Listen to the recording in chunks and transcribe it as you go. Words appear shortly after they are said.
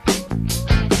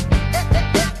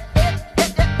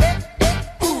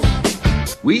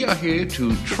We are here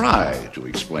to try to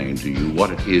explain to you what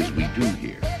it is we do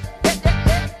here.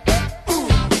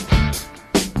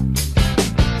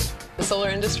 The solar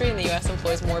industry in the U.S.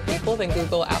 employs more people than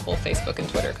Google, Apple, Facebook, and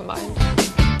Twitter combined.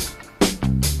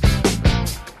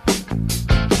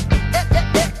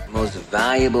 The most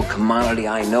valuable commodity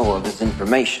I know of is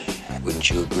information. Wouldn't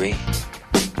you agree?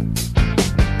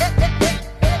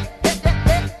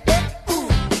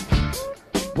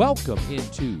 Welcome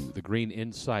into the Green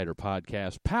Insider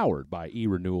Podcast, powered by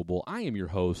eRenewable. I am your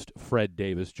host, Fred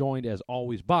Davis, joined as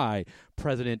always by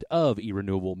President of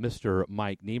eRenewable, Mr.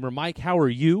 Mike Niemer. Mike, how are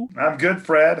you? I'm good,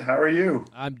 Fred. How are you?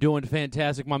 I'm doing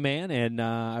fantastic, my man, and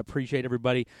I appreciate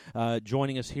everybody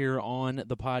joining us here on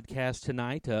the podcast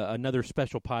tonight. Another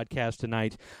special podcast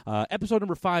tonight, episode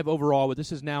number 5 overall, but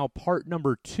this is now part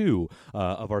number 2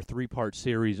 of our 3-part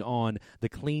series on the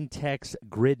CleanTech's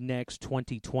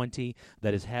GridNext2020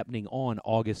 that is happening on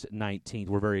August 19th.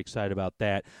 We're very excited about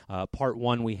that. Part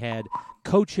 1, we had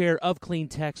co-chair of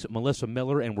CleanTech's Melissa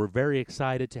Miller, and we're very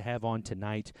excited to have on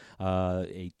tonight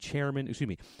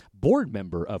board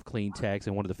member of CleanTech's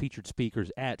and one of the featured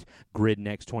speakers at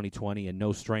GridNext2020, and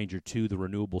no stranger to the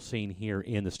renewable scene here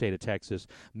in the state of Texas,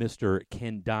 Mr.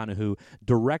 Ken Donohoo,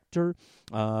 director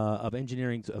of the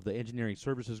engineering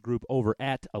services group over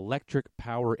at Electric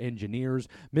Power Engineers.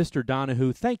 Mr.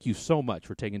 Donohoo, thank you so much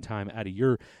for taking time out of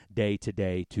your day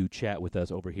today to chat with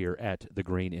us over here at the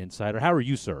Green Insider. How are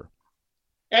you, sir?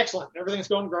 Excellent. Everything's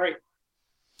going great.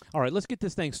 All right, let's get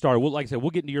this thing started. Like I said, we'll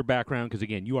get into your background because,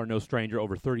 again, you are no stranger,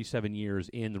 over 37 years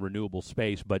in the renewable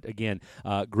space. But, again,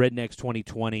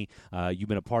 GridNext2020, you've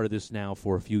been a part of this now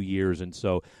for a few years, and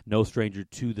so no stranger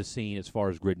to the scene as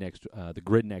far as the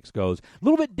GridNext goes. A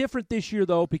little bit different this year,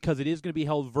 though, because it is going to be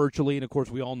held virtually, and, of course,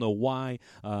 we all know why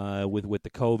with the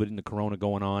COVID and the corona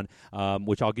going on,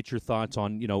 which I'll get your thoughts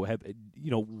on,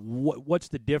 what's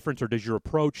the difference, or does your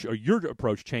approach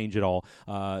change at all,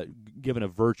 given a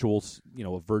virtual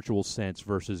sense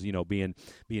versus being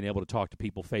able to talk to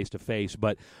people face to face.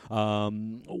 But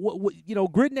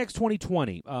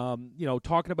GridNext2020,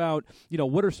 talking about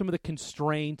what are some of the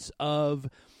constraints of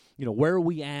where are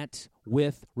we at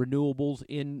with renewables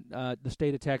in the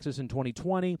state of Texas in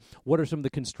 2020? What are some of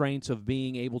the constraints of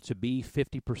being able to be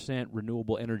 50%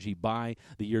 renewable energy by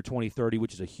the year 2030,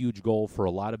 which is a huge goal for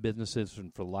a lot of businesses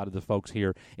and for a lot of the folks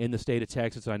here in the state of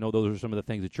Texas? And I know those are some of the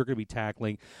things that you're going to be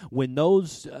tackling. When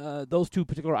those two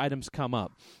particular items come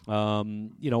up,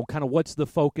 kind of what's the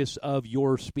focus of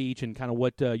your speech and kind of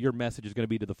what your message is going to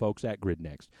be to the folks at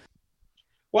GridNext?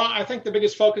 Well, I think the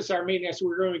biggest focus of our meeting is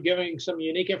we're going to be giving some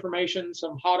unique information,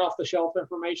 some hot off the shelf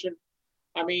information.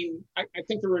 I mean, I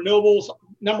think the renewables,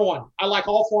 number one, I like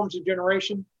all forms of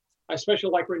generation. I especially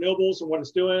like renewables and what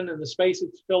it's doing and the space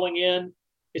it's filling in.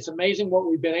 It's amazing what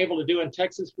we've been able to do in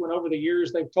Texas when over the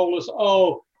years they've told us,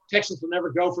 oh, Texas will never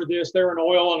go for this. They're an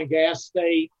oil and a gas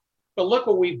state. But look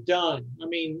what we've done. I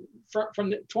mean,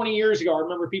 from 20 years ago, I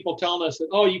remember people telling us that,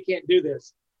 oh, you can't do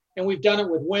this. And we've done it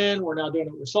with wind. We're now doing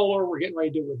it with solar. We're getting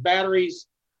ready to do it with batteries.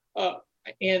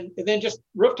 And then just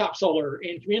rooftop solar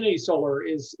and community solar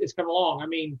is coming along. I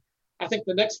mean, I think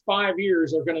the next 5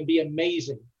 years are going to be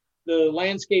amazing. The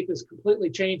landscape is completely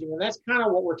changing. And that's kind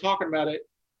of what we're talking about at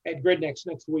GridNext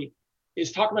next week,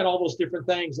 is talking about all those different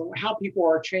things and how people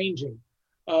are changing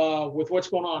with what's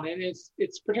going on. And it's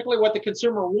particularly what the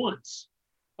consumer wants.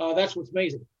 That's what's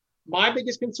amazing. My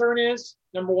biggest concern is,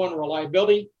 number one,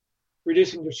 reliability,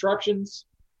 reducing disruptions,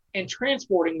 and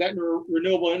transporting that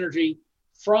renewable energy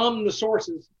from the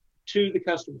sources to the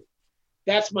customer.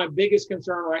 That's my biggest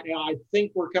concern right now. I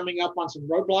think we're coming up on some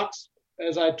roadblocks,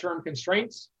 as I term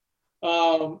constraints.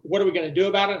 What are we going to do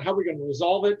about it? How are we going to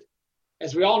resolve it?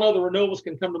 As we all know, the renewables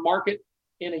can come to market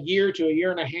in a year to a year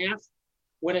and a half,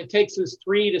 when it takes us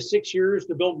 3 to 6 years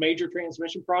to build major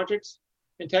transmission projects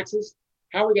in Texas.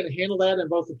 How are we going to handle that in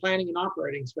both the planning and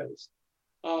operating space?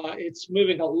 It's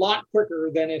moving a lot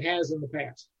quicker than it has in the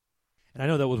past. And I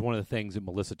know that was one of the things that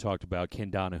Melissa talked about.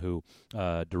 Ken Donohoo,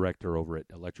 director over at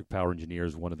Electric Power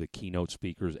Engineers, one of the keynote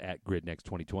speakers at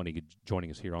GridNext2020,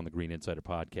 joining us here on the Green Insider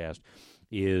podcast,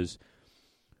 is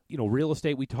real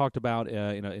estate we talked about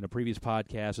in a previous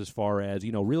podcast, as far as,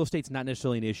 real estate's not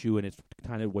necessarily an issue, and it's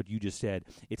kind of what you just said.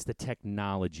 It's the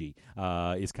technology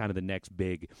is kind of the next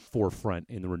big forefront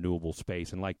in the renewable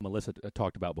space. And like Melissa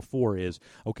talked about before is,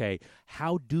 okay,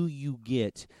 how do you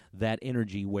get that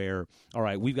energy where, all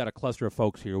right, we've got a cluster of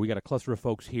folks here,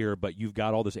 but you've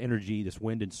got all this energy, this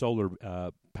wind and solar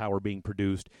power being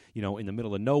produced, in the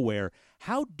middle of nowhere.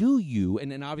 How do you,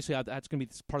 and obviously that's going to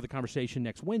be part of the conversation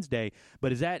next Wednesday,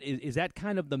 but is that is that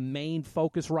kind of the main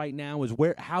focus right now? Is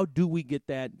how do we get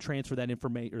transfer that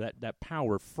information or that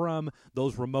power from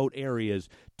those remote areas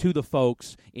to the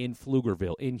folks in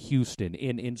Pflugerville, in Houston,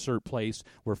 in insert place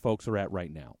where folks are at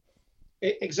right now?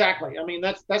 Exactly. I mean,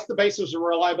 that's the basis of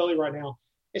reliability right now.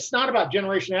 It's not about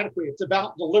generation adequacy. It's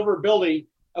about deliverability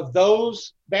of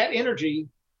that energy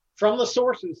from the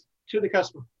sources to the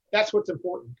customer. That's what's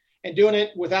important. And doing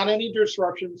it without any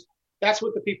disruptions, that's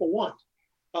what the people want.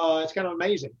 It's kind of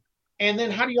amazing. And then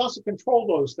how do you also control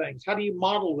those things? How do you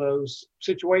model those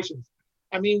situations?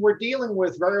 I mean, we're dealing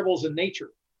with variables in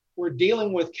nature. We're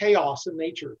dealing with chaos in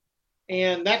nature.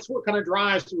 And that's what kind of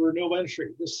drives the renewable industry,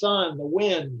 the sun, the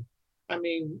wind. I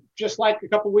mean, just like a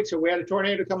couple of weeks ago, we had a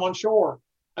tornado come on shore.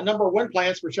 A number of wind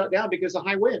plants were shut down because of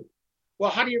high wind.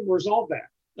 Well, how do you resolve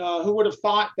that? Who would have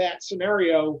thought that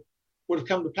scenario would have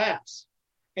come to pass?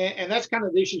 And that's kind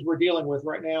of the issues we're dealing with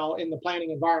right now in the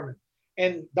planning environment.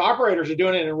 And the operators are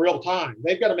doing it in real time.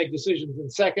 They've got to make decisions in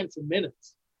seconds and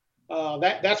minutes.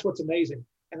 That's what's amazing.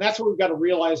 And that's what we've got to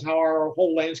realize, how our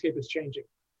whole landscape is changing.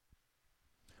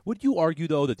 Would you argue,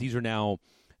 though, that these are now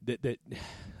that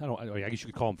I guess you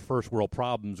could call them first world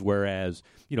problems, whereas,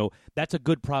 that's a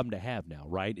good problem to have now,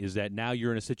 right? Is that now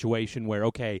you're in a situation where,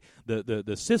 okay,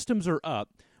 the systems are up.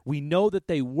 We know that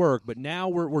they work, but now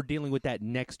we're dealing with that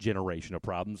next generation of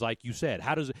problems. Like you said,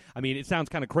 it sounds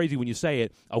kind of crazy when you say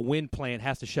it. A wind plant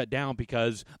has to shut down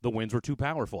because the winds were too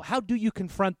powerful. How do you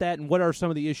confront that, and what are some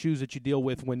of the issues that you deal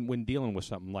with when dealing with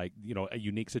something like, a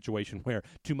unique situation where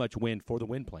too much wind for the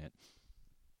wind plant?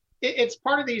 It's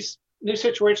part of these new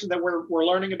situations that we're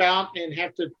learning about and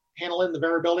have to handle in the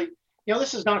variability.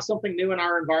 This is not something new in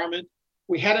our environment.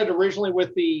 We had it originally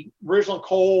with the original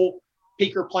coal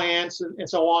peaker plants and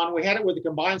so on. We had it with the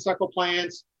combined cycle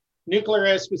plants. Nuclear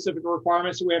has specific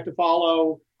requirements that we have to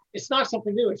follow. It's not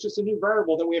something new. It's just a new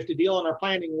variable that we have to deal in our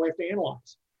planning and we have to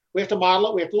analyze. We have to model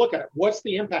it. We have to look at it. What's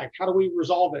the impact? How do we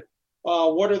resolve it?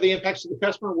 What are the impacts to the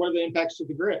customer? What are the impacts to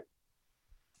the grid?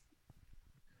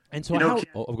 And so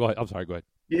go ahead. I'm sorry, go ahead.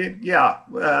 Yeah.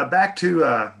 Back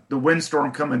to the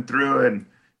windstorm coming through and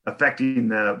affecting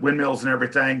the windmills and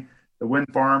everything, the wind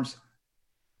farms.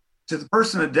 To the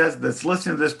person that's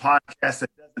listening to this podcast that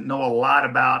doesn't know a lot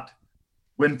about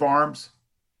wind farms,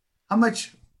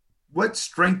 what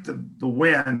strength of the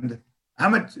wind, how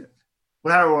much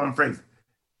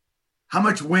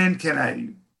wind can a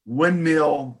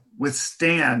windmill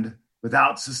withstand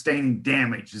without sustaining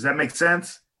damage? Does that make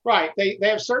sense? Right. They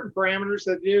have certain parameters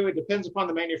that do. It depends upon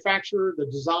the manufacturer, the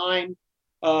design,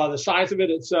 the size of it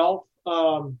itself.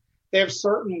 They have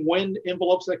certain wind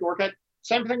envelopes they can work at.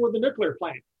 Same thing with the nuclear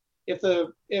plant. If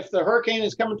the hurricane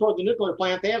is coming toward the nuclear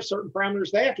plant, they have certain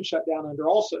parameters they have to shut down under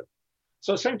also.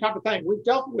 So same type of thing. We've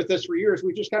dealt with this for years.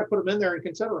 We just got to put them in there and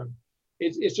consider them.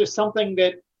 It's just something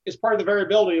that is part of the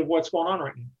variability of what's going on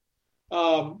right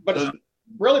now. But it's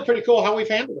really pretty cool how we've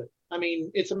handled it. I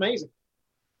mean, it's amazing.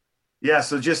 Yeah,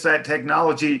 so just that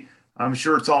technology, I'm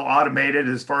sure it's all automated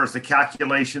as far as the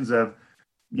calculations of,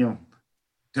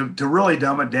 to really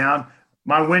dumb it down.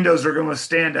 My windows are going to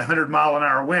stand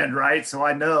 100-mile-an-hour wind, right? So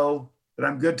I know that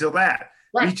I'm good till that.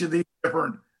 Right. Each of these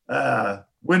different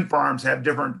wind farms have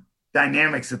different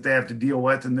dynamics that they have to deal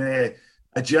with, and they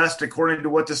adjust according to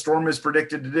what the storm is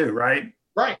predicted to do, right?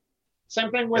 Right.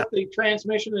 Same thing with the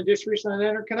transmission and distribution that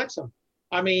interconnects them.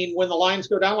 I mean, when the lines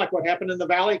go down, like what happened in the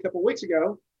Valley a couple of weeks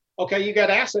ago, okay, you got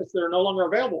assets that are no longer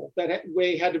available. That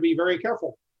we had to be very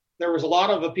careful. There was a lot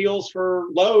of appeals for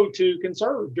load to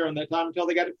conserve during that time until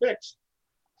they got it fixed.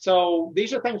 So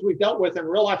these are things we've dealt with in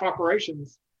real life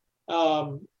operations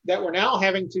that we're now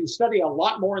having to study a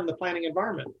lot more in the planning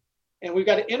environment. And we've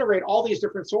got to integrate all these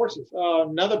different sources.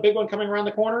 Another big one coming around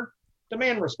the corner,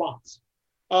 demand response.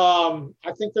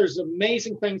 I think there's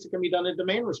amazing things that can be done in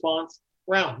demand response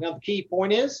around. Now, the key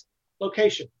point is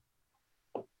location.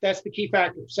 That's the key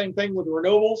factor. Same thing with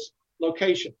renewables,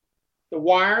 location. The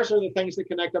wires are the things that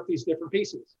connect up these different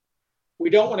pieces. We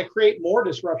don't want to create more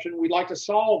disruption. We'd like to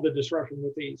solve the disruption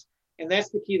with these. And that's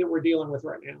the key that we're dealing with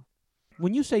right now.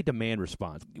 When you say demand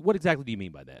response, what exactly do you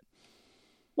mean by that?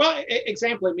 Well,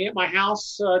 example, me at my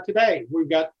house today, we've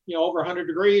got, over 100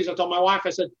 degrees. I told my wife, I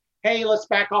said, hey, let's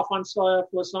back off on stuff.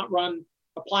 Let's not run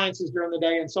appliances during the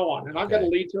day and so on. And I've got a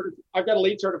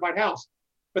LEED certified house.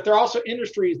 But there are also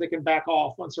industries that can back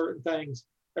off on certain things.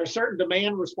 There are certain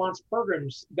demand response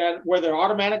programs that, whether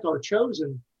automatic or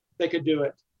chosen, they could do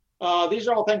it. These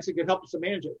are all things that can help us to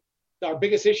manage it. Our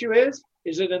biggest issue is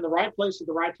it in the right place at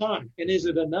the right time? And is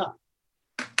it enough?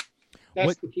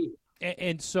 That's the key.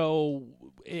 And so,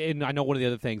 and I know one of the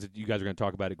other things that you guys are going to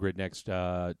talk about at GridNext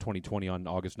 2020 on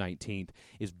August 19th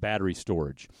is battery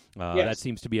storage. Yes. That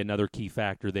seems to be another key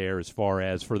factor there, as far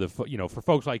as for for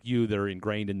folks like you that are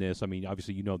ingrained in this. I mean,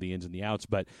 obviously you know the ins and the outs,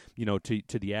 but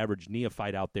to the average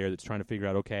neophyte out there that's trying to figure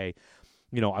out, okay,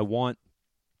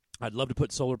 I'd love to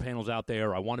put solar panels out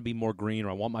there. I want to be more green, or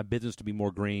I want my business to be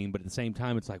more green. But at the same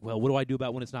time, it's like, well, what do I do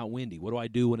about when it's not windy? What do I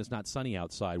do when it's not sunny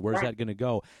outside? Where's that going to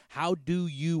go? How do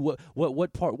you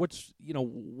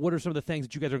what are some of the things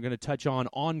that you guys are going to touch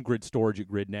on grid storage at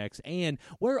GridNext? And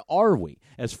where are we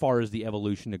as far as the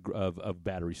evolution of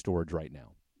battery storage right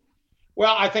now?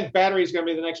 Well, I think battery is going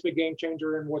to be the next big game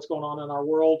changer in what's going on in our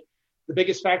world. The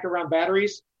biggest factor around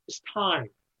batteries is time.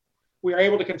 We are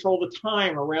able to control the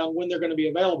time around when they're going to be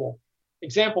available.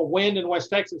 Example, wind in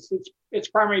West Texas, its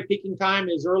primary peaking time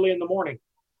is early in the morning.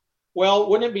 Well,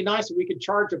 wouldn't it be nice if we could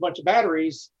charge a bunch of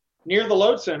batteries near the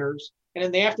load centers, and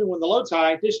in the afternoon when the load's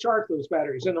high, discharge those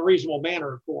batteries in a reasonable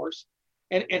manner, of course,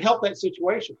 and help that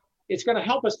situation. It's going to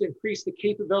help us to increase the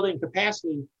capability and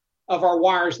capacity of our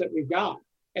wires that we've got.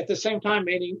 At the same time,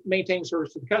 maintain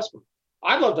service to the customer.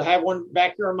 I'd love to have one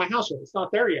back here in my house. It's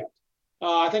not there yet.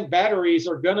 I think batteries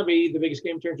are going to be the biggest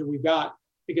game changer we've got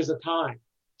because of time.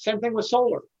 Same thing with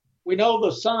solar. We know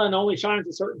the sun only shines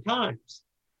at certain times.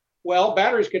 Well,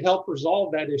 batteries could help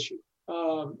resolve that issue.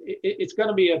 It's going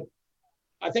to be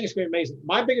I think it's going to be amazing.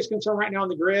 My biggest concern right now on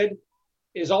the grid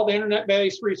is all the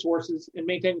internet-based resources and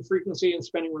maintaining frequency and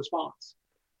spending response.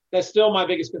 That's still my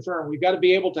biggest concern. We've got to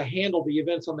be able to handle the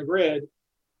events on the grid.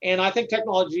 And I think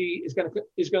technology is going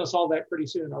to solve that pretty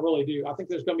soon. I really do. I think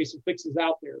there's going to be some fixes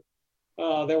out there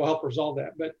that will help resolve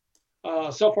that.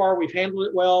 But so far, we've handled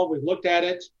it well. We've looked at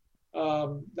it.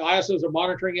 The ISOs are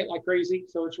monitoring it like crazy,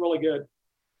 so it's really good.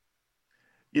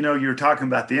 You're talking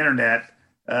about the internet.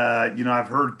 I've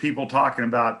heard people talking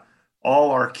about all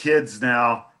our kids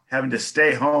now having to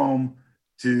stay home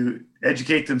to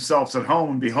educate themselves at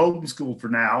home and be homeschooled for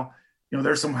now.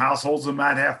 There's some households that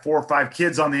might have 4 or 5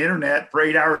 kids on the internet for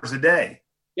 8 hours a day.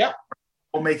 Yep.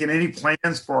 Are you making any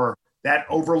plans for that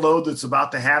overload that's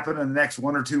about to happen in the next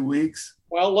 1 or 2 weeks?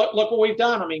 Well, look what we've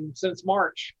done. I mean, since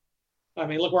March. I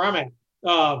mean, look where I'm at.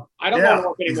 I don't go to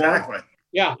work anymore. Exactly.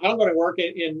 Yeah, I don't go to work.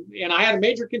 And I had a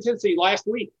major contingency last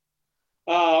week.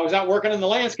 I was out working in the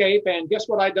landscape, and guess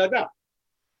what I dug up?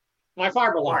 My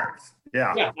fiber line.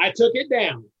 Yeah, I took it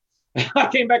down. I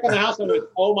came back in the house and went,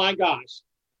 oh my gosh.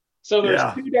 So there's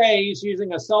 2 days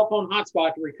using a cell phone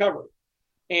hotspot to recover.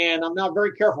 And I'm now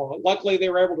very careful. Luckily, they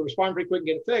were able to respond pretty quick and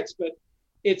get it fixed. But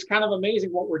it's kind of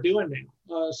amazing what we're doing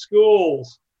now.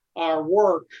 Schools, our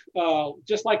work,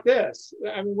 just like this.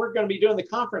 I mean, we're going to be doing the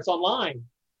conference online.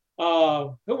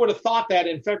 Who would have thought that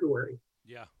in February?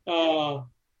 Yeah.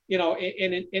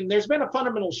 And there's been a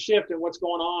fundamental shift in what's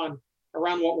going on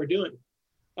around what we're doing.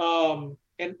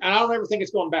 And I don't ever think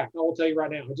it's going back. I will tell you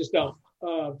right now. I just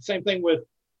don't. Same thing with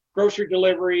grocery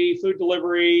delivery, food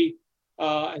delivery,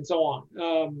 and so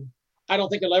on. I don't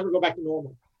think it'll ever go back to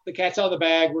normal. The cat's out of the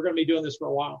bag. We're going to be doing this for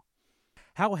a while.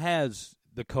 How has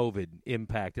the COVID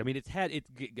impact? I mean,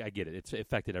 I get it. It's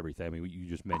affected everything. I mean, you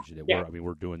just mentioned it. Yeah.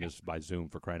 We're doing this by Zoom,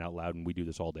 for crying out loud, and we do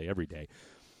this all day, every day.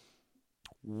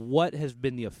 What has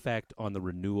been the effect on the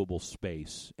renewable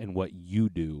space and what you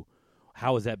do?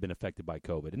 How has that been affected by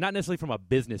COVID? And not necessarily from a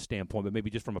business standpoint, but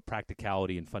maybe just from a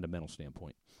practicality and fundamental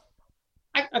standpoint.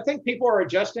 I think people are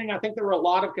adjusting. I think there were a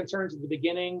lot of concerns at the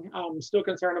beginning. I'm still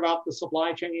concerned about the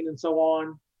supply chain and so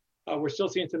on. We're still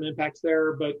seeing some impacts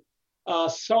there, but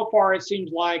so far it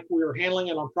seems like we're handling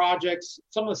it on projects.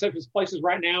 Some of the safest places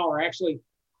right now are actually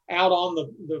out on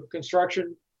the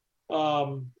construction.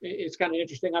 It's kind of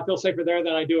interesting. I feel safer there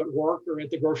than I do at work or at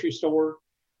the grocery store.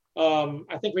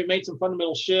 I think we've made some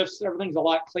fundamental shifts. Everything's a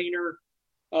lot cleaner.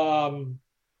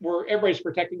 Where everybody's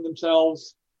protecting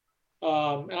themselves.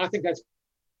 And I think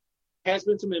has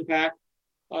been some impact.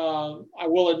 I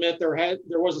will admit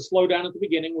there was a slowdown at the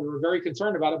beginning. We were very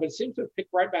concerned about it, but it seems to have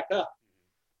picked right back up.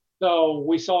 So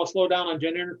we saw a slowdown on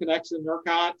gen interconnects and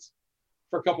ERCOTs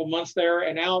for a couple months there,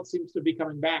 and now it seems to be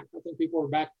coming back. I think people are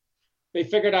back. They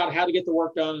figured out how to get the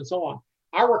work done and so on.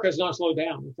 Our work has not slowed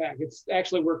down. In fact, it's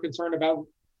actually we're concerned about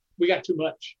we got too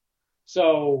much.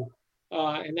 So,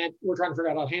 and that we're trying to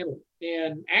figure out how to handle it.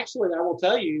 And actually, I will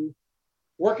tell you,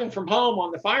 working from home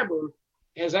on the fiber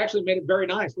has actually made it very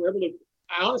nice. We're able to,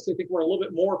 I honestly think we're a little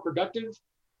bit more productive.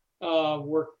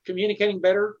 We're communicating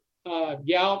better.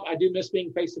 Yeah, I do miss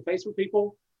being face to face with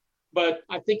people, but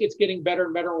I think it's getting better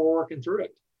and better. We're working through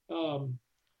it, and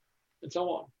so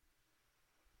on.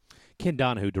 Ken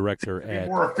Donohoo, director at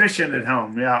more efficient at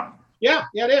home. Yeah,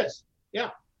 it is. Yeah.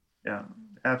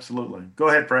 Absolutely. Go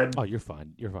ahead, Fred. Oh, you're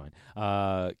fine. You're fine.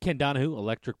 Ken Donohoo,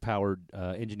 Electric Powered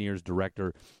Engineers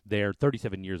Director there,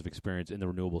 37 years of experience in the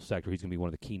renewable sector. He's going to be one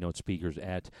of the keynote speakers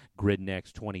at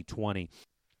GridNext 2020.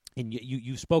 And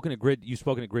you've spoken at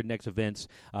GridNext events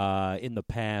in the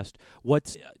past.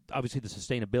 What's obviously the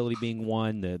sustainability being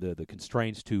one, the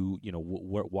constraints to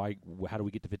how do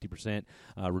we get to 50%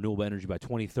 renewable energy by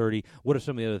 2030? What are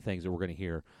some of the other things that we're going to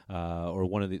hear, or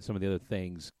some of the other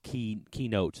things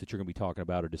keynotes that you're going to be talking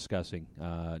about or discussing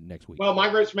next week? Well, my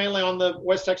group's mainly on the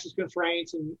West Texas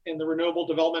constraints and the renewable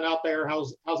development out there.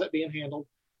 How's that being handled?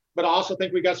 But I also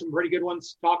think we got some pretty good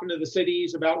ones talking to the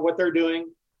cities about what they're doing.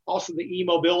 Also, the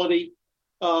e-mobility.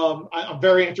 I'm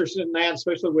very interested in that,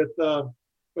 especially with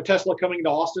Tesla coming to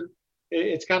Austin.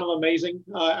 It's kind of amazing.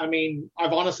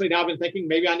 I've honestly now been thinking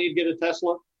maybe I need to get a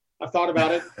Tesla. I've thought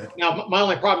about it. Now, my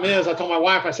only problem is I told my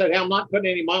wife, I said, hey, I'm not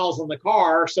putting any miles on the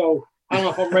car, so I don't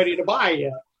know if I'm ready to buy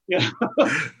it yet.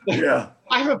 Yeah.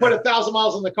 I haven't put 1,000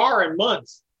 miles on the car in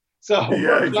months. So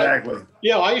yeah, exactly.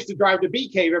 I used to drive to Bee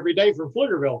Cave every day from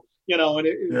Pflugerville, and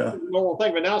it's a normal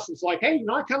thing. But now it's like, hey,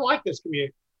 I kind of like this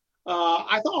commute.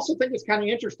 I also think it's kind of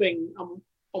interesting. I'm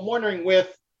wondering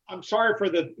I'm sorry for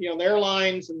the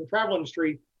airlines and the travel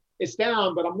industry, it's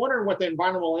down, but I'm wondering what the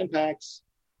environmental impacts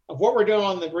of what we're doing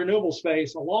on the renewable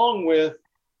space, along with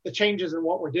the changes in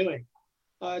what we're doing.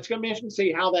 It's going to be interesting to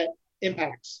see how that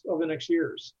impacts over the next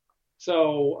years.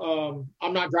 So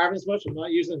I'm not driving as much. I'm not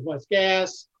using as much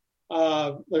gas.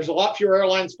 There's a lot fewer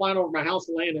airlines flying over my house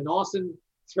to land in Austin.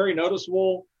 It's very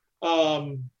noticeable.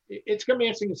 It's going to be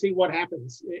interesting to see what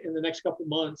happens in the next couple of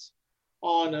months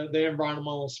on the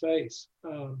environmental space.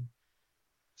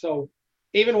 So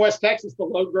even West Texas, the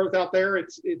load growth out there,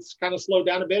 it's kind of slowed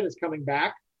down a bit. It's coming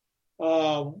back.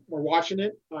 We're watching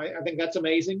it. I think that's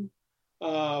amazing.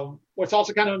 What's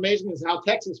also kind of amazing is how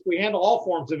Texas, we handle all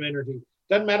forms of energy.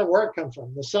 Doesn't matter where it comes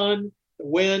from, the sun, the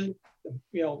wind,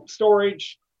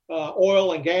 storage,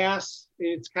 oil and gas.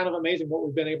 It's kind of amazing what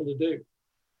we've been able to do.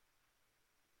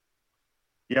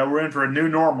 Yeah, we're in for a new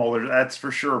normal, that's for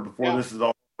sure, before this is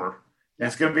all over. And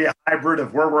it's going to be a hybrid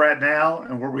of where we're at now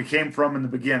and where we came from in the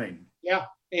beginning. Yeah,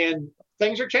 and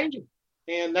things are changing.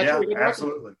 And that's what we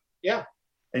absolutely. Yeah.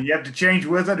 And you have to change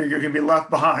with it or you're going to be left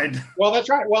behind. Well, that's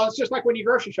right. Well, it's just like when you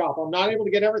grocery shop. I'm not able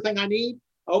to get everything I need.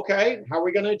 Okay, how are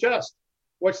we going to adjust?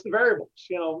 What's the variables?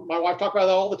 My wife talks about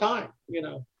that all the time,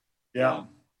 Yeah.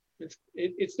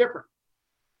 It's different.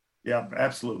 Yeah,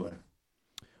 absolutely.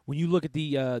 When you look at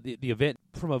the event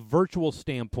from a virtual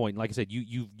standpoint, like I said,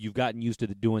 you've gotten used to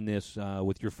doing this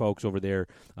with your folks over there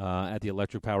at the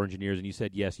Electric Power Engineers, and you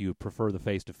said yes, you prefer the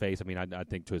face to face. I mean, I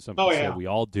think to some extent we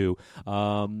all do.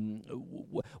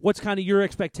 What's kind of your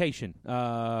expectation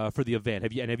for the event?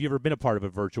 Have you ever been a part of a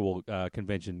virtual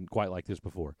convention quite like this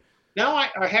before? No,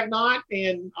 I have not,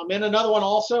 and I'm in another one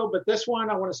also. But this one,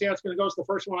 I want to see how it's going to go. It's the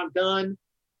first one I've done.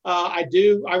 I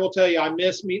will tell you, I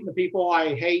miss meeting the people.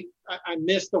 I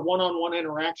miss the one-on-one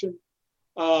interaction.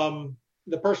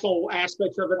 The personal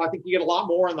aspects of it, I think you get a lot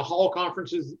more in the hall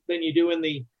conferences than you do in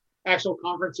the actual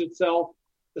conference itself.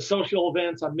 The social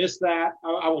events, I miss that.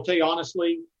 I will tell you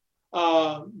honestly.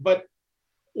 But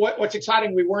what's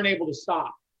exciting, we weren't able to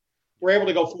stop. We're able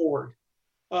to go forward.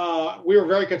 We were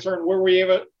very concerned. Were we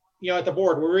able, at the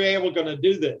board, were we able to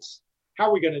do this? How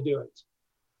are we going to do it?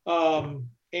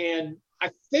 And I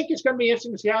think it's going to be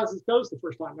interesting to see how this goes the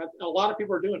first time. A lot of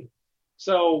people are doing it.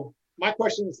 So my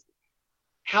question is,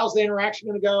 how's the interaction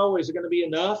going to go? Is it going to be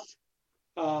enough?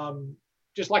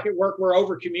 Just like at work, we're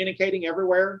over communicating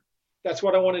everywhere. That's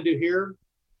what I want to do here.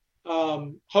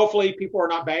 Hopefully people are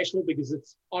not bashful because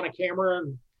it's on a camera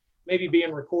and maybe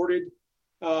being recorded.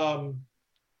 And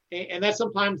that's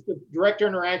sometimes the direct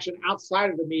interaction outside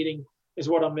of the meeting is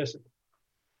what I'm missing.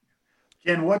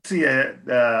 Ken, what's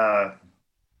the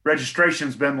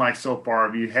registration's been like so far?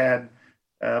 Have you had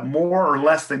more or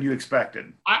less than you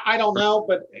expected? I don't know,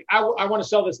 but I want to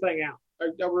sell this thing out.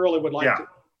 I really would like to.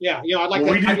 Yeah, I'd like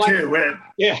to. We do too.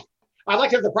 Yeah, I'd like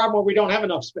to have the problem where we don't have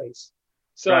enough space.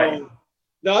 So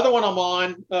the other one I'm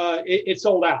on, it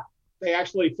sold out. They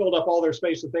actually filled up all their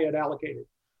space that they had allocated,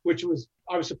 which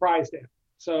I was surprised at.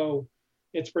 So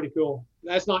it's pretty cool.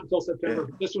 That's not until September.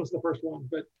 But this one's the first one,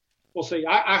 but we'll see.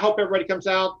 I hope everybody comes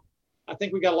out. I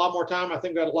think we got a lot more time. I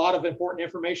think we got a lot of important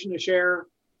information to share.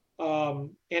 And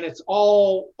it's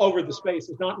all over the space.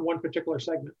 It's not in one particular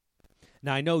segment.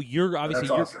 Now, I know you're obviously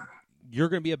awesome. you're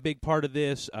going to be a big part of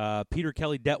this. Peter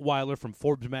Kelly Detweiler from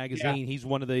Forbes magazine. He's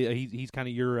one of the he's kind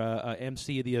of your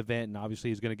MC of the event, and obviously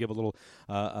he's going to give a little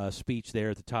speech there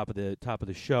at the top of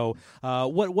the show.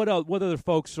 What other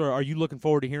folks are you looking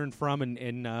forward to hearing from,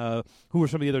 and who are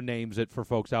some of the other names that for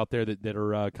folks out there that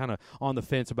are kind of on the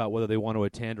fence about whether they want to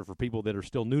attend, or for people that are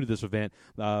still new to this event,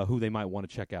 who they might want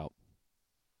to check out?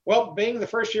 Well, being the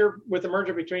first year with the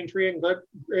merger between Tria and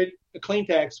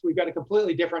GridNext2020, we've got a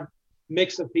completely different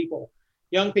mix of people.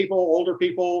 Young people, older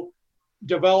people,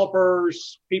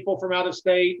 developers, people from out of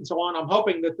state, and so on. I'm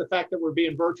hoping that the fact that we're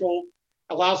being virtual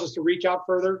allows us to reach out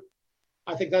further.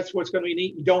 I think that's what's going to be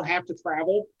neat. You don't have to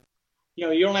travel. You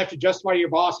don't have to justify to your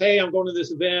boss, hey, I'm going to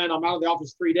this event. I'm out of the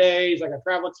office 3 days. I got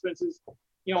travel expenses.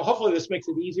 Hopefully this makes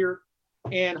it easier.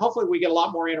 And hopefully we get a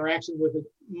lot more interaction with a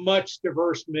much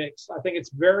diverse mix. I think it's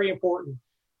very important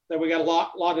that we got a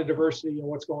lot of diversity in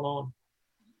what's going on.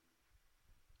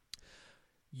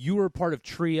 You were part of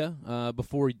Tria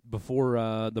before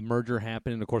the merger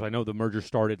happened, and of course I know the merger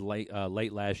started late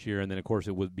last year, and then of course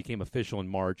it became official in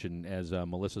March. And as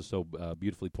Melissa so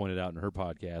beautifully pointed out in her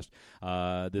podcast,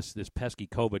 this pesky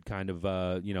COVID kind of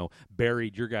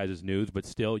buried your guys' news, but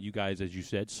still you guys, as you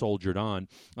said, soldiered on.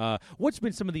 What's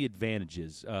been some of the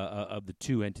advantages of the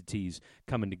two entities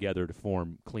coming together to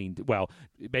form Clean? Well,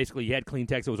 basically you had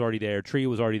GridNext that was already there, Tria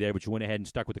was already there, but you went ahead and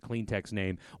stuck with the GridNext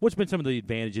name. What's been some of the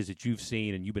advantages that you've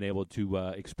seen and you've been able to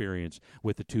experience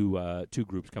with the two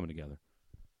groups coming together?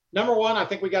 Number one, I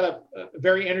think we got a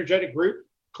very energetic group.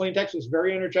 GridNext is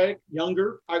very energetic,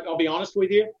 younger. I'll be honest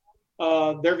with you.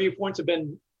 Their viewpoints have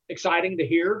been exciting to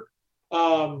hear.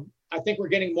 I think we're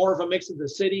getting more of a mix of the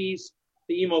cities,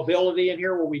 the e-mobility in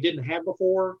here, where we didn't have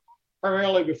before.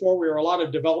 Primarily before, we were a lot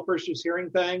of developers just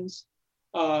hearing things.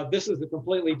 This is a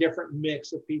completely different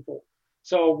mix of people.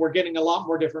 So we're getting a lot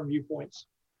more different viewpoints.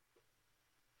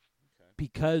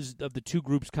 Because of the two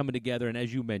groups coming together, and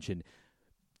as you mentioned,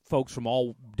 folks from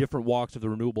all different walks of the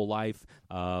renewable life,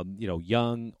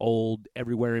 young, old,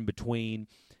 everywhere in between.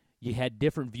 You had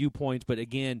different viewpoints, but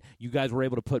again, you guys were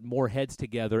able to put more heads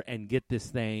together and get this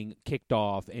thing kicked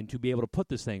off, and to be able to put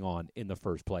this thing on in the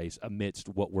first place amidst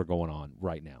what we're going on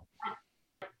right now.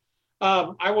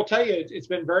 I will tell you, it's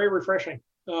been very refreshing.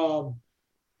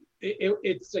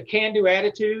 It's a can-do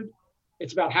attitude.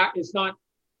 It's about how it's not.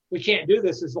 We can't do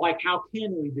this. It's like, how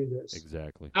can we do this?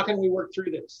 Exactly. How can we work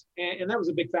through this? And that was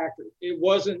a big factor. It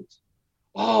wasn't,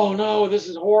 oh no, this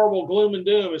is horrible, gloom and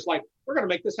doom. It's like, we're going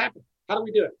to make this happen. How do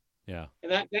we do it? Yeah.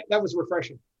 And that was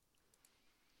refreshing.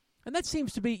 And that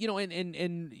seems to be,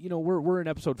 we're in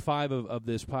episode 5 of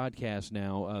this podcast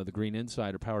now, the Green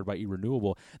Insider, powered by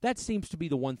eRenewable. That seems to be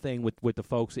the one thing with the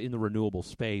folks in the renewable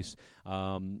space,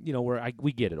 where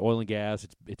we get it. Oil and gas,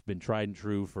 it's been tried and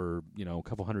true for, a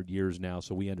couple hundred years now,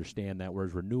 so we understand that.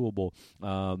 Whereas renewable,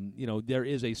 there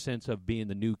is a sense of being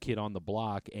the new kid on the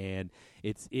block, and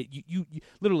you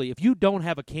literally, if you don't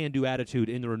have a can-do attitude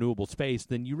in the renewable space,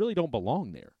 then you really don't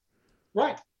belong there.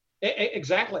 Right.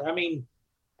 Exactly. I mean,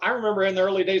 I remember in the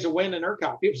early days of wind and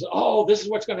ERCOT, people said, oh, this is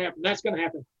what's going to happen. That's going to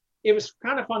happen. It was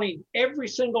kind of funny. Every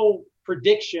single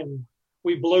prediction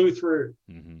we blew through.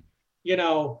 Mm-hmm.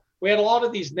 We had a lot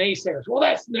of these naysayers. Well,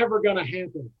 that's never going to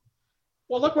happen.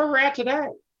 Well, look where we're at today.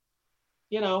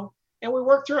 And we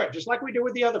work through it, just like we do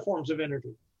with the other forms of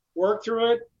energy. Work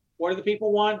through it. What do the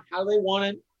people want? How do they want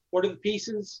it? What are the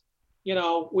pieces? We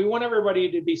want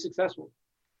everybody to be successful.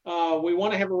 We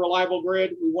want to have a reliable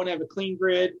grid. We want to have a clean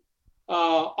grid.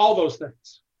 All those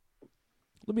things.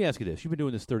 Let me ask you this. You've been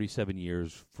doing this 37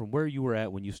 years. From where you were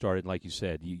at when you started, like you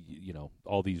said,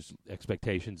 all these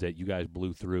expectations that you guys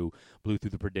blew through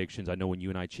the predictions. I know when you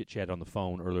and I chit-chatted on the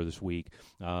phone earlier this week,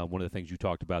 one of the things you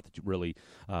talked about that really,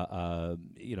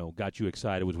 got you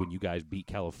excited was when you guys beat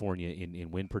California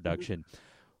in wind production.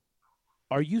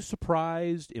 Are you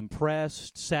surprised,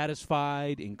 impressed,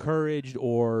 satisfied, encouraged,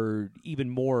 or even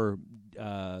more,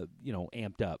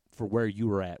 amped up for where you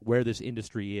were at, where this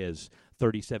industry is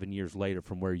 37 years later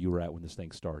from where you were at when this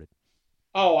thing started?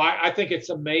 Oh, I think it's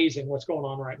amazing what's going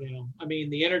on right now. I mean,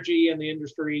 the energy in the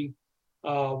industry,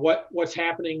 what's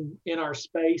happening in our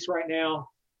space right now,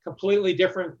 completely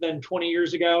different than 20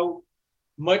 years ago,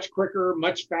 much quicker,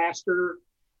 much faster.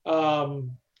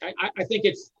 I think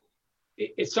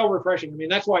it's so refreshing. I mean,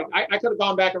 that's why I could have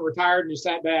gone back and retired and just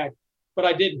sat back, but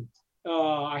I didn't.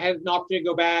 I had an opportunity to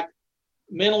go back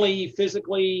mentally,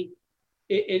 physically.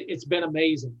 It's been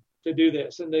amazing to do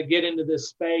this and to get into this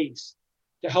space,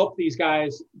 to help these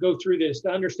guys go through this, to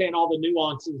understand all the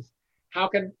nuances. I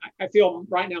feel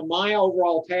right now, my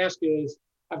overall task is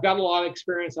I've got a lot of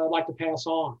experience I'd like to pass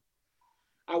on.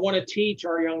 I want to teach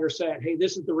our younger set, hey,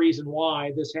 this is the reason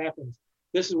why this happens.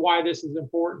 This is why this is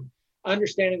important.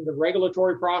 understanding the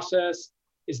regulatory process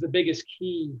is the biggest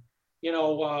key.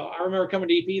 I remember coming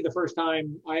to EP the first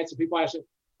time. I had some people ask me,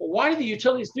 well, why do the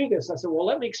utilities do this? I said, well,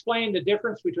 let me explain the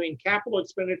difference between capital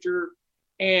expenditure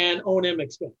and O&M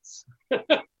expense.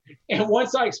 And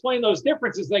once I explain those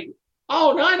differences,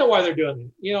 oh, now I know why they're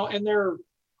doing it. And they're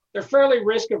fairly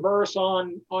risk averse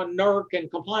on NERC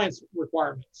and compliance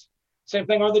requirements. Same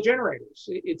thing on the generators.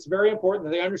 It's very important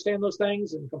that they understand those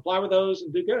things and comply with those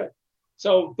and do good.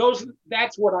 So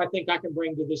that's what I think I can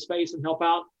bring to this space and help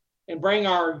out and bring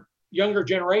our younger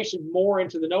generation more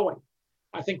into the knowing.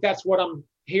 I think that's what I'm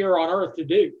here on earth to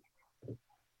do.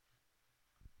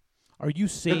 Are you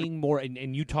seeing more,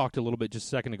 and you talked a little bit just a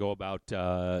second ago about,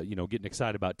 getting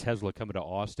excited about Tesla coming to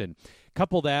Austin.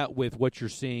 Couple that with what you're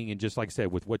seeing, and just like I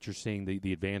said, with what you're seeing,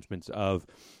 the advancements of,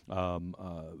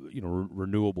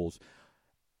 renewables.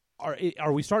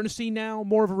 Are we starting to see now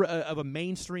more of a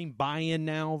mainstream buy-in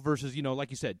now versus, like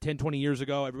you said, 10, 20 years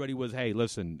ago, everybody was, hey,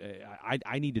 listen,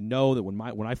 I need to know that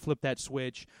when I flip that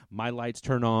switch, my lights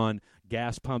turn on,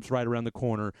 gas pumps right around the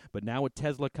corner. But now with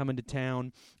Tesla coming to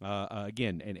town,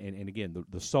 again, and again,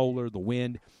 the solar, the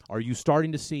wind, are you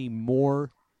starting to see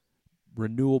more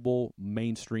renewable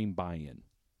mainstream buy-in?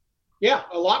 Yeah,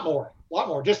 a lot more.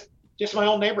 Just my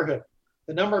own neighborhood,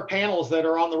 the number of panels that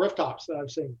are on the rooftops that I've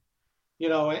seen.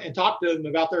 And talk to them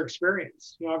about their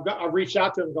experience. I've reached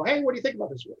out to them and go, hey, what do you think about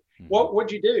this? Mm-hmm.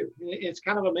 What'd you do? It's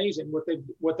kind of amazing what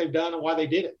they've done and why they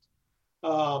did it.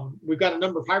 We've got a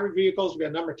number of hybrid vehicles. We've got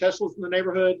a number of Teslas in the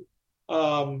neighborhood.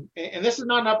 And this is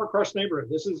not an upper crust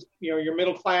neighborhood. This is, your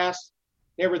middle class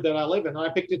neighborhood that I live in. And I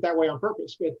picked it that way on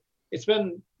purpose, but it's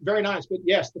been very nice. But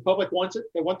yes, the public wants it.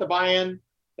 They want the buy-in.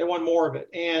 They want more of it.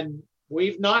 And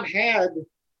we've not had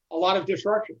a lot of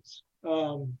disruptions.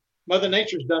 Mother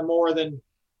Nature's done more than,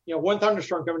 one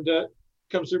thunderstorm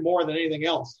comes through more than anything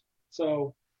else.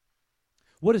 So,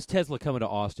 what does Tesla coming to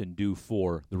Austin do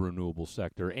for the renewable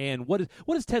sector, and what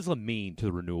does Tesla mean to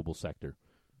the renewable sector?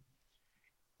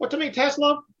 Well, to me,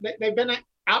 Tesla, they've been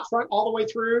out front all the way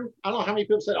through. I don't know how many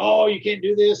people said, "Oh, you can't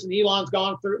do this," and Elon's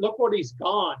gone through. Look what he's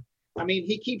gone. I mean,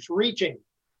 he keeps reaching.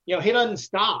 He doesn't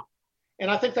stop, and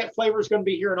I think that flavor is going to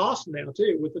be here in Austin now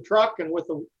too, with the truck and with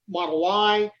the Model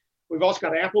Y. We've also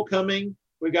got Apple coming.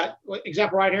 We've got,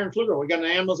 example right here in Pfluger, we've got an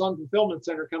Amazon fulfillment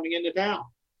center coming into town.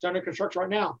 It's under construction right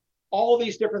now. All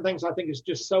these different things I think is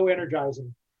just so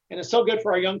energizing. And it's so good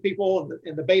for our young people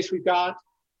and the base we've got.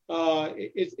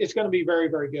 It's going to be very,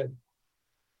 very good.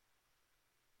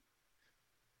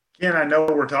 Ken, I know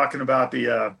we're talking about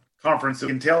the conference. You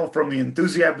can tell from the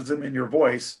enthusiasm in your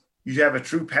voice, you have a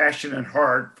true passion and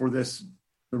heart for the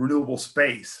renewable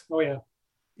space. Oh, yeah.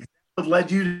 What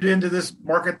led you into this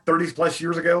market 30 plus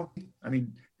years ago? I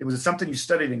mean, was it something you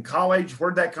studied in college?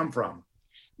 Where'd that come from?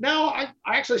 No, I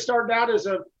actually started out as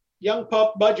a young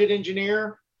pup budget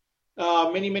engineer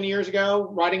many years ago,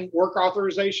 writing work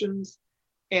authorizations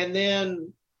and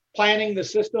then planning the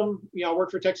system. I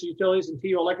worked for Texas Utilities and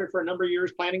TU Electric for a number of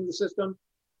years, planning the system.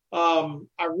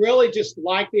 I really just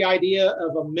like the idea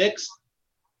of a mix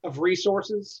of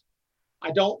resources.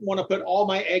 I don't want to put all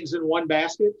my eggs in one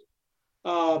basket.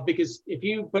 Because if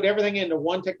you put everything into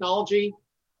one technology,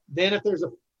 then if there's a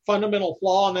fundamental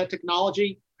flaw in that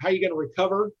technology, how are you going to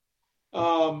recover?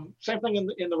 Same thing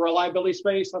in the reliability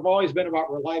space. I've always been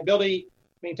about reliability,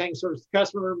 maintaining service to the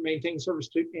customer, maintaining service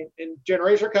to and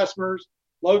generator customers,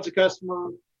 loads of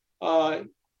customer.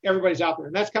 Everybody's out there,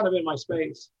 and that's kind of in my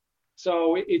space.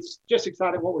 So it's just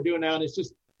exciting what we're doing now, and it's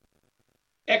just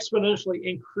exponentially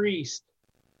increased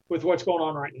with what's going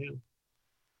on right now.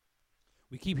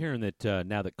 We keep hearing that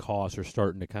now that costs are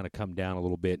starting to kind of come down a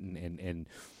little bit, and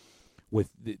with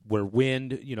where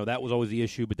wind, that was always the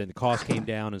issue, but then the cost came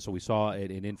down, and so we saw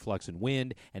an influx in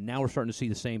wind, and now we're starting to see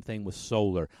the same thing with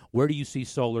solar. Where do you see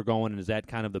solar going, and is that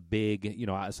kind of the big,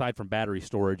 aside from battery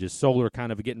storage, is solar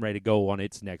kind of getting ready to go on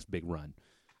its next big run?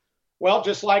 Well,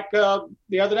 just like the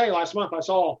other day, last month, I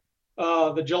saw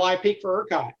the July peak for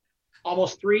ERCOT.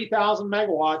 Almost 3,000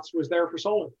 megawatts was there for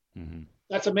solar. Mm-hmm.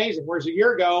 That's amazing. Whereas a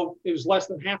year ago, it was less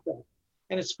than half that.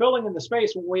 And it's filling in the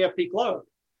space when we have peak load.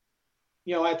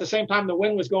 At the same time the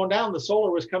wind was going down, the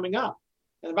solar was coming up.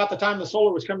 And about the time the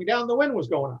solar was coming down, the wind was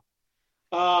going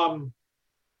up.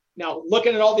 Now,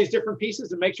 looking at all these different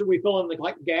pieces and make sure we fill in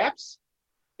the gaps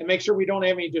and make sure we don't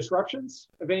have any disruptions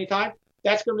of any type,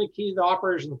 that's going to be key to the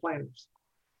operators and the planners.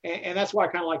 And that's why I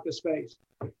kind of like this space.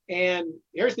 And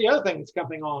here's the other thing that's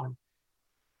coming on.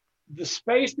 The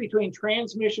space between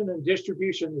transmission and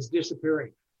distribution is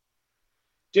disappearing.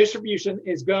 Distribution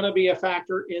is going to be a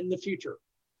factor in the future.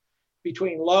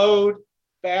 Between load,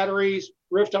 batteries,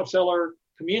 rooftop solar,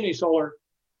 community solar,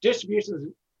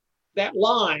 distribution that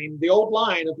line, the old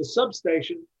line of the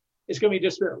substation, is going to be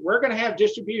disappearing. We're going to have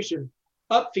distribution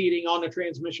upfeeding on the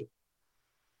transmission.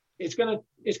 It's going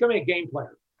to be a game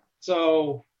player.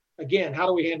 So again, how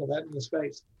do we handle that in the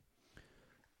space?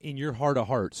 In your heart of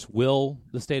hearts, will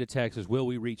the state of Texas, will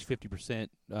we reach 50%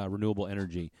 renewable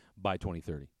energy by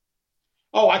 2030?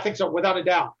 Oh, I think so, without a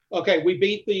doubt. Okay, we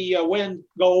beat the wind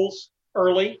goals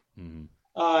early. Mm-hmm.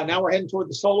 Now we're heading toward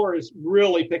the solar is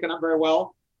really picking up very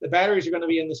well. The batteries are going to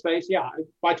be in the space. Yeah,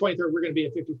 by 2030, we're going to be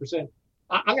at 50%.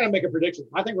 I'm going to make a prediction.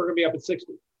 I think we're going to be up at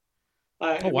 60.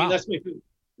 Wow. I mean, that's me.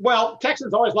 Well,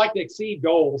 Texans always like to exceed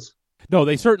goals. No,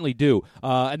 they certainly do.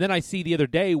 And then I see the other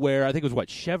day where I think it was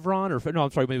Chevron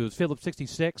maybe it was Phillips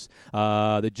 66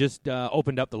 that just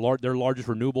opened up their largest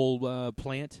renewable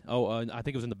plant. I think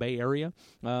it was in the Bay Area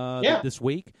this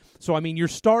week. So I mean, you're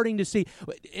starting to see.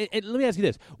 Let me ask you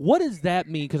this: what does that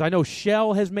mean? Because I know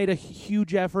Shell has made a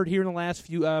huge effort here in the last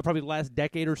probably the last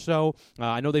decade or so.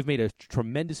 I know they've made a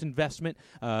tremendous investment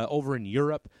over in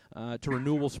Europe to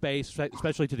renewable space,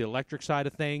 especially to the electric side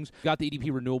of things. You've got the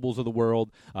EDP Renewables of the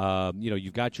world.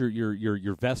 You've got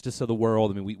your Vestas of the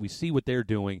world. I mean, we see what they're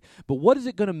doing. But what is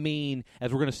it going to mean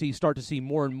as we're going to start to see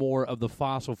more and more of the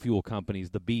fossil fuel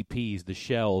companies, the BPs, the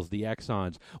Shells, the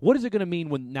Exxons? What is it going to mean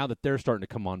now that they're starting to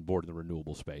come on board in the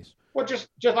renewable space? Well, just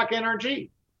like NRG.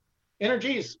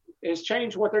 NRG has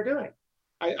changed what they're doing.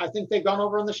 I think they've gone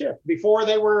over on the shift. Before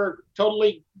they were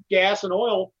totally gas and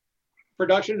oil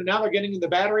production, and now they're getting in the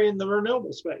battery and the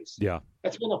renewable space. Yeah.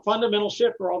 That's been a fundamental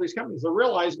shift for all these companies. They're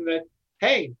realizing that,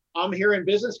 hey, I'm here in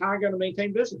business. How am I going to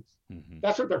maintain business? Mm-hmm.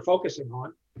 That's what they're focusing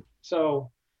on.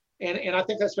 So, and I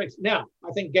think that's now.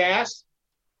 I think gas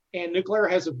and nuclear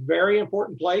has a very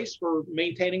important place for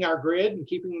maintaining our grid and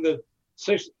keeping the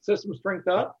system strength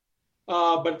up.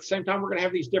 But at the same time, we're going to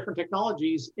have these different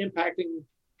technologies impacting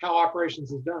how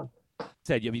operations is done.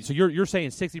 So you're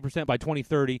saying 60% by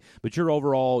 2030, but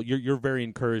you're very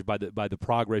encouraged by the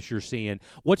progress you're seeing.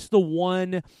 What's the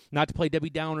one, not to play Debbie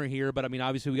Downer here, but I mean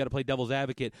obviously we got to play devil's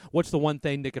advocate. What's the one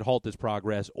thing that could halt this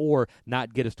progress or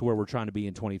not get us to where we're trying to be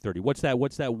in 2030? What's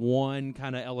that one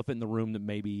kind of elephant in the room that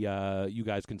maybe you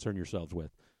guys concern yourselves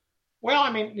with? Well,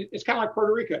 I mean, it's kind of like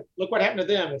Puerto Rico. Look what happened to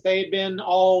them. If they had been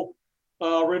all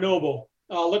renewable,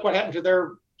 look what happened to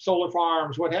their solar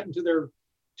farms. What happened to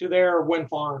their wind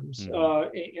farms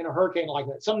in a hurricane like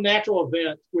that, some natural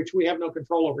event which we have no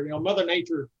control over. Mother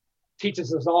Nature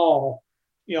teaches us all,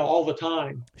 all the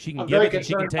time. She can give it and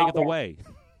she can take it away.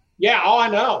 Yeah. Oh, I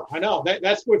know.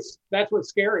 That's what's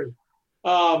scary.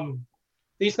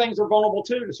 These things are vulnerable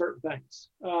too to certain things.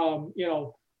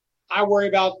 I worry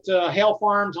about hail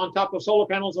farms on top of solar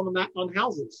panels on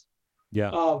houses. Yeah.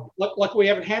 Luckily we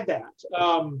haven't had that.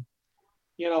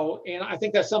 And I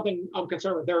think that's something I'm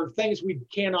concerned with. There are things we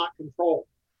cannot control,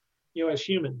 as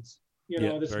humans,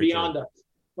 that's beyond us.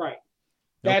 Right.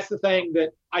 Nope. That's the thing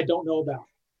that I don't know about.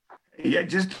 Yeah,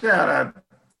 just for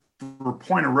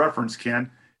point of reference,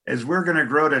 Ken, as we're going to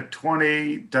grow to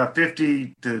 20 to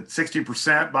 50 to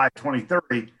 60% by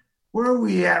 2030, where are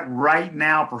we at right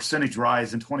now,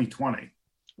 percentage-wise in 2020?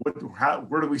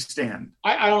 Where do we stand?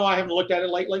 I don't know. I haven't looked at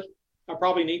it lately. I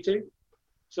probably need to.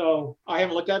 So I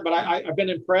haven't looked at it, but I've been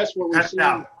impressed where we've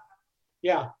seen.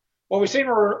 Yeah. Well, we've seen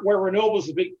where renewables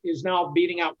is now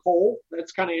beating out coal.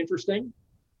 That's kind of interesting.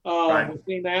 Right. We've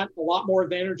seen that. A lot more of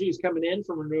the energy is coming in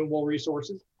from renewable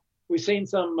resources. We've seen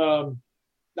some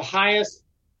the highest,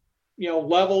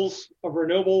 levels of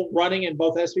renewable running in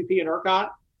both SVP and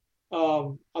ERCOT.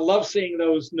 I love seeing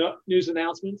those news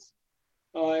announcements.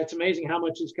 It's amazing how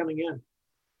much is coming in.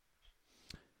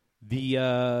 The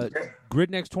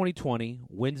GridNext2020,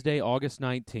 Wednesday, August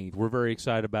 19th. We're very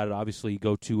excited about it. Obviously,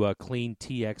 go to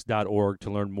cleantx.org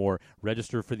to learn more.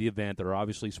 Register for the event. There are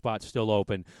obviously spots still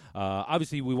open.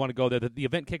 Obviously, we want to go there. The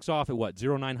event kicks off at what,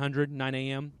 900, 9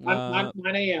 a.m.? 9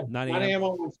 a.m. 9 a.m.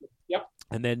 on Wednesday. Yep.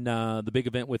 And then the big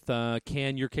event with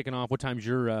Ken, you're kicking off. What time's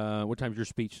your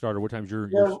speech start, or what time's your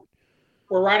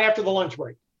We're right after the lunch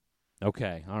break.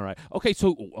 Okay. All right. Okay.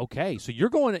 So you're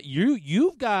going.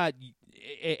 You've got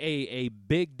a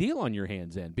big deal on your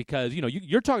hands then, because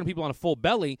you're talking to people on a full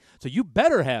belly, so you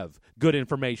better have good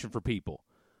information for people.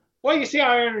 Well, you see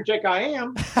how energetic I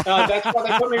am. That's why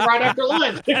they put me right after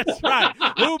lunch. That's right.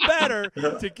 Who better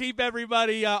to keep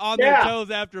everybody on their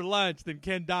toes after lunch than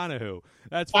Ken Donohoo?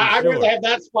 That's for sure. I'd rather have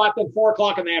that spot than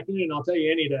 4:00 in the afternoon. I'll tell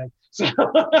you any day. So.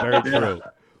 Very true.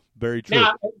 Very true.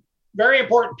 Now, very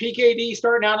important. PKD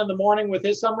starting out in the morning with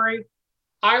his summary.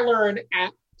 I learn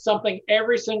something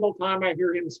every single time I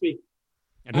hear him speak.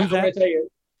 And who's that? I'm going to tell you,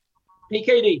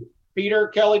 PKD, Peter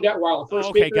Kelly Detweiler. First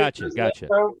speaker. Gotcha.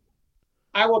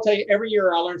 I will tell you, every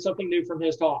year I learn something new from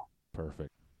his talk. Perfect.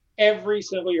 every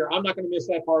single year. I'm not going to miss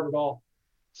that part at all.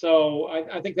 So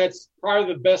I think that's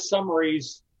probably the best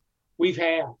summaries we've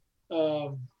had.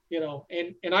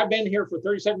 And I've been here for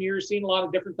 37 years, seen a lot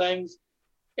of different things.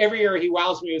 Every year he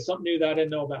wows me with something new that I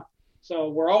didn't know about. So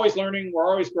we're always learning, we're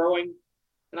always growing,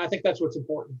 and I think that's what's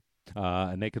important.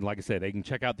 And they can, like I said, they can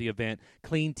check out the event,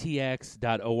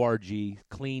 cleantx.org,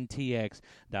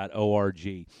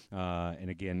 cleantx.org. And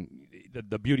again,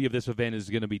 the beauty of this event is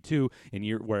going to be too,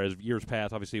 whereas years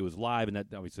past, obviously it was live, and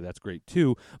that's great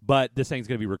too, but this thing's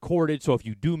going to be recorded, so if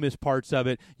you do miss parts of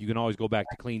it, you can always go back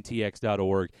to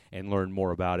cleantx.org and learn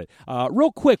more about it.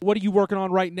 Real quick, what are you working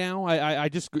on right now? I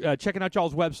just checking out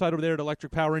y'all's website over there at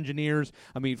Electric Power Engineers.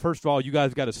 I mean, first of all, you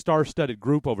guys got a star-studded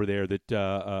group over there that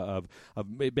of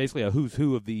basically a who's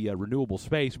who of the renewable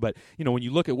space. But when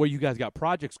you look at where you guys got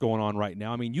projects going on right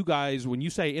now, I mean, you guys, when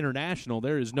you say international,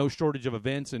 there is no shortage of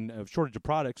events and shortage of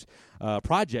projects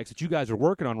that you guys are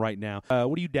working on right now.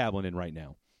 What are you dabbling in right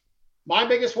now? My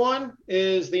biggest one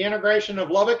is the integration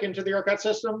of Lubbock into the ERCOT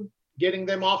system, getting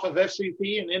them off of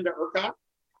FCP and into ERCOT.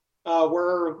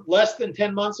 We're less than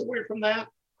 10 months away from that.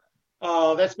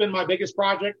 That's been my biggest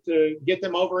project, to get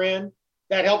them over in.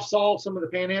 That helps solve some of the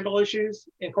panhandle issues,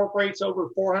 incorporates over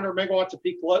 400 megawatts of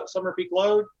summer peak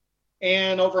load,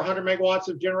 and over 100 megawatts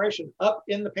of generation up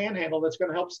in the panhandle. That's going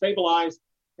to help stabilize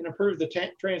and improve the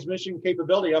transmission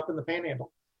capability up in the panhandle.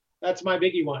 That's my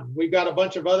biggie one. We've got a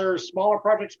bunch of other smaller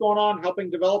projects going on, helping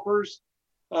developers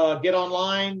get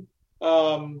online.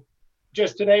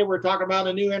 Just today, we're talking about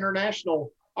a new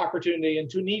international opportunity in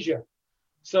Tunisia.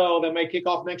 So that may kick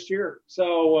off next year.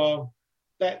 So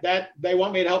that they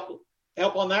want me to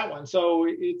help on that one. So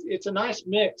it's a nice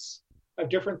mix of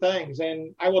different things.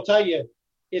 And I will tell you,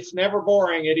 it's never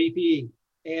boring at EPE.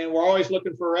 And we're always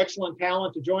looking for excellent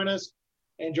talent to join us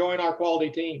and join our quality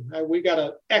team. We've got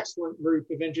an excellent group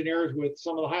of engineers with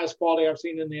some of the highest quality I've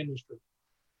seen in the industry.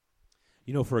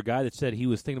 For a guy that said he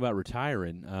was thinking about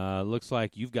retiring, looks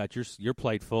like you've got your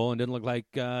plate full, and doesn't look like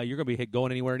you're going to be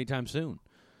going anywhere anytime soon.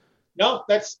 No,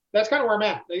 that's kind of where I'm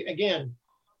at. Again,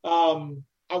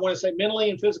 I want to say mentally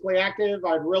and physically active.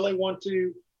 I really want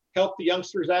to help the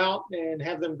youngsters out and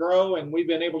have them grow, and we've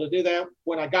been able to do that.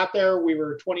 When I got there, we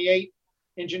were 28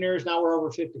 engineers. Now we're over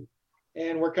 50,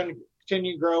 and we're going to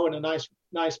continue to grow in a nice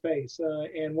pace.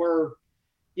 And we're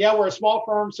a small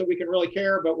firm, so we can really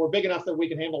care, but we're big enough that we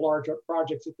can handle large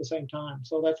projects at the same time.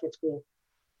 So that's what's cool.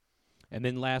 And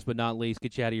then last but not least,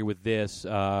 get you out of here with this,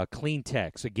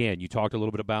 CleanTex. Again, you talked a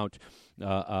little bit about,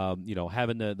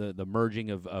 having the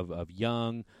merging of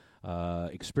young,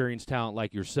 experienced talent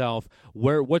like yourself.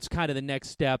 What's kind of the next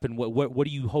step, and what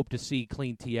do you hope to see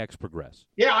CleanTX progress?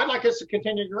 Yeah, I'd like us to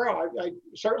continue to grow. I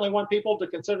certainly want people to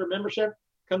consider membership.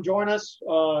 Come join us.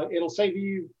 It'll save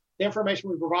you. The information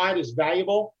we provide is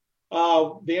valuable.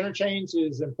 The interchange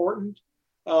is important.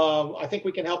 I think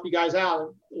we can help you guys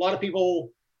out. A lot of people,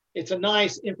 it's a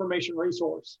nice information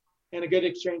resource and a good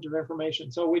exchange of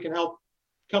information. So we can help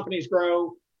companies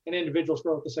grow and individuals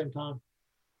grow at the same time.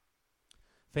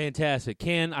 Fantastic.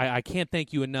 Ken, I can't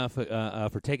thank you enough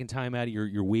for taking time out of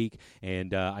your week,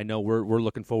 and I know we're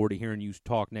looking forward to hearing you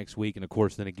talk next week, and of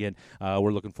course, then again,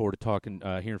 we're looking forward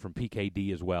to hearing from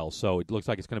PKD as well. So it looks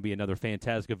like it's going to be another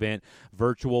fantastic event,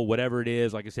 virtual, whatever it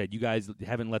is. Like I said, you guys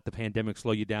haven't let the pandemic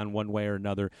slow you down one way or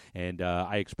another, and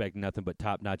I expect nothing but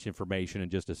top-notch information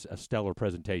and just a stellar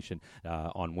presentation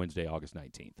on Wednesday, August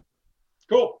 19th.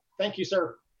 Cool. Thank you,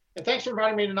 sir. And thanks for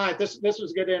inviting me tonight. This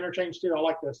was good to interchange, too. I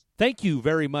like this. Thank you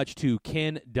very much to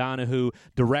Ken Donohoo,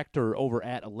 director over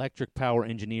at Electric Power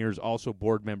Engineers, also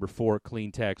board member for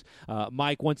CleanTex.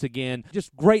 Mike, once again,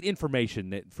 just great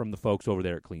information from the folks over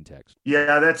there at CleanTex.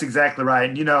 Yeah, that's exactly right.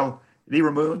 And, the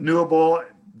renewable,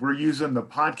 we're using the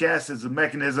podcast as a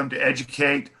mechanism to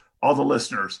educate all the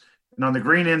listeners. And on the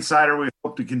Green Insider, we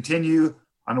hope to continue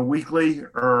on a weekly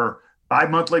or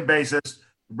bi-monthly basis to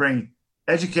bring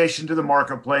education to the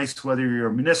marketplace, whether you're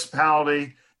a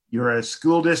municipality, you're a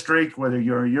school district, whether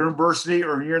you're a university,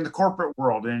 or you're in the corporate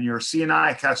world and you're a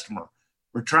C&I customer.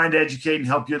 We're trying to educate and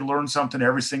help you to learn something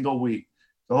every single week.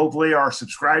 So hopefully our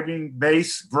subscribing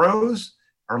base grows,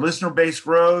 our listener base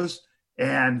grows,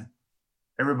 and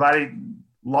everybody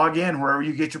log in wherever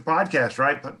you get your podcast,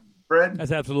 right, Fred?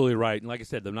 That's absolutely right. And like I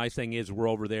said, the nice thing is we're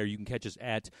over there. You can catch us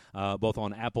at both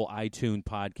on Apple iTunes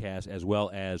podcast as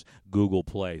well as Google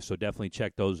Play. So definitely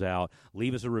check those out.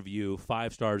 Leave us a review.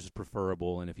 5 stars is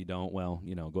preferable. And if you don't, well,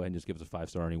 go ahead and just give us a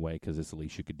 5-star anyway, because it's the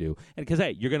least you could do. And because,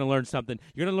 hey, you're going to learn something.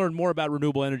 You're going to learn more about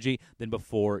renewable energy than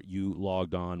before you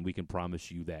logged on. We can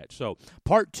promise you that. So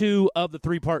part 2 of the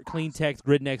 3-part CleanTex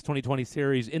GridNext 2020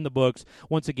 series in the books.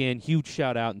 Once again, huge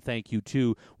shout out and thank you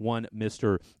to one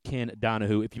Mr. Ken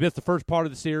Donohoo. If you missed the the first part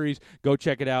of the series. Go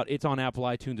check it out. It's on Apple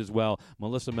iTunes as well.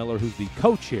 Melissa Miller, who's the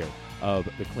co-chair of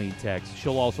the Clean Techs.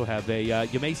 She'll also have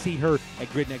you may see her at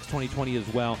GridNext2020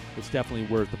 as well. It's definitely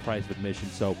worth the price of admission.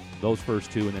 So those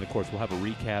first two, and then, of course, we'll have a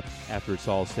recap after it's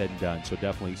all said and done. So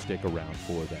definitely stick around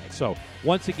for that. So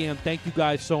once again, thank you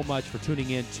guys so much for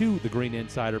tuning in to the Green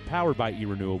Insider, powered by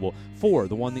eRenewable. For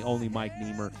the one, the only Mike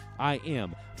Niemer, I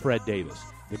am Fred Davis.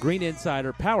 The Green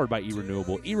Insider, powered by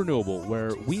eRenewable. eRenewable,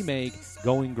 where we make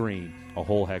going green a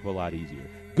whole heck of a lot easier.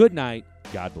 Good night.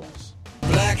 God bless.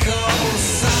 Black hole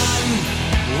sun,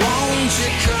 won't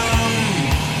you come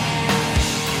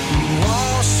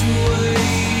wash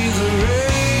away